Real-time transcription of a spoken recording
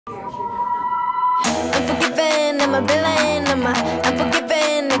I'm a villain, I'm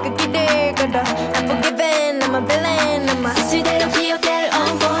unforgiven, 내가 길을 걸어 Unforgiven, I'm a villain, shidaero gieokdwel,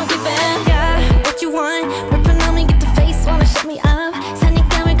 unforgiven. Got what you want, 불편함이 get the face, wanna shut me up.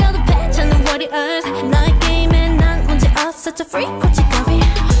 Sanyanggameul golchitgeori, 찾는 warriors. 너의 게임에 난 문제없어, such a freak, golchitgeori.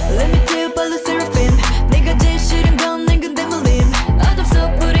 Let me tell you about the SSERAFIM. 내가 제일 싫은 건 낡은 daemullim. 어둠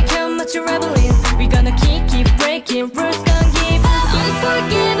속 불을 켜 match your rebellion. We gonna keep breaking rules, gonna keep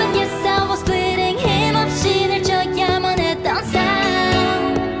unforgiven. Yes, I was bleeding. Himeopshi 늘 줘야만 했던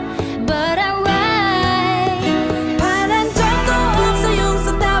ssaum. But I'm right. 바란 적도 없어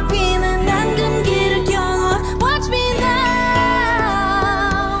용서 따위는 난 길을 겨워. Watch me now.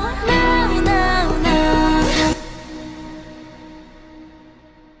 Now, now, now.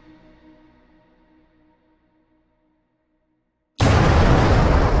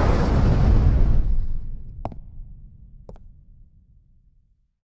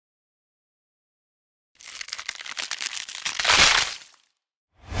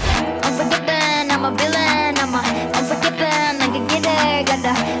 Unforgiven, I'm a villain, unforgiven, 내가 길을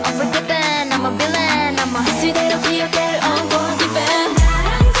가다. Unforgiven, I'm a villain, shidaero gieokdwel, unforgiven.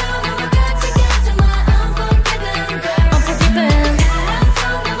 Unforgiven.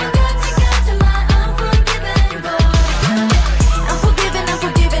 Unforgiven,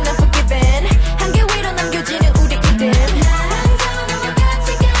 unforgiven, unforgiven. 한계 위로 남겨지는 우리 이름.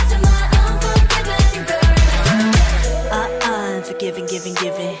 Unforgiving, giving,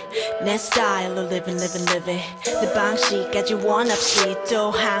 giving. 내 스타일로 living, living, living. 내 방식까지 원 없이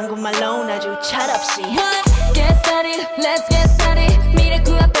또 한국말로 아주 철없이. Get started, let's get started. 미래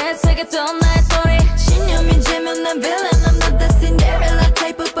그 앞에 새겼던 나의 소리. 신념이 지면 난 villain, I'm not the Cinderella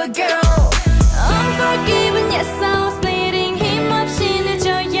type of a girl. Unforgiven, yes I was bleeding. 힘없이 늘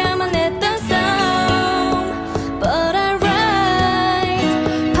줘야만 했던 ssaum. But I'm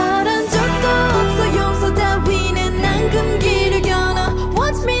right. 바란 적도 없어 용서 따위는 난 금기를 겨눠.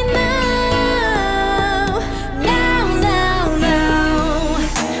 Watch me now. Now, now, now.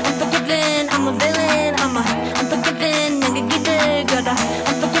 Unforgiven, I'm a villain, unforgiven, 내가 길을 걸어.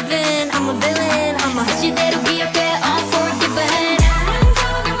 Unforgiven, I'm a villain, shidaero gieokdwel, unforgiven.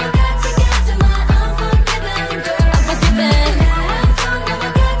 Unforgiven.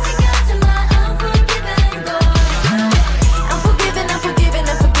 Unforgiven, unforgiven,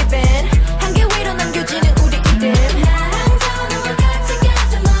 unforgiven. 한계 위로 남겨지는 우리 이름.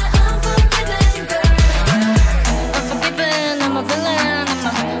 Unforgiven, I'm a villain,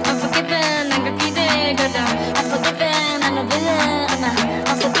 unforgiven, 내가 길을 걸어. Unforgiven, I'm a villain,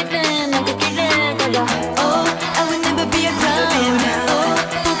 unforgiven, 내가 길을 걸어. Oh, I will never be a clown. Oh,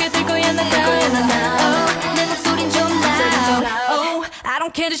 보게 될 거야 나. Oh, 내 목소린 좀 loud. Oh, I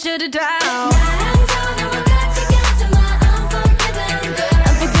don't care to shut it down.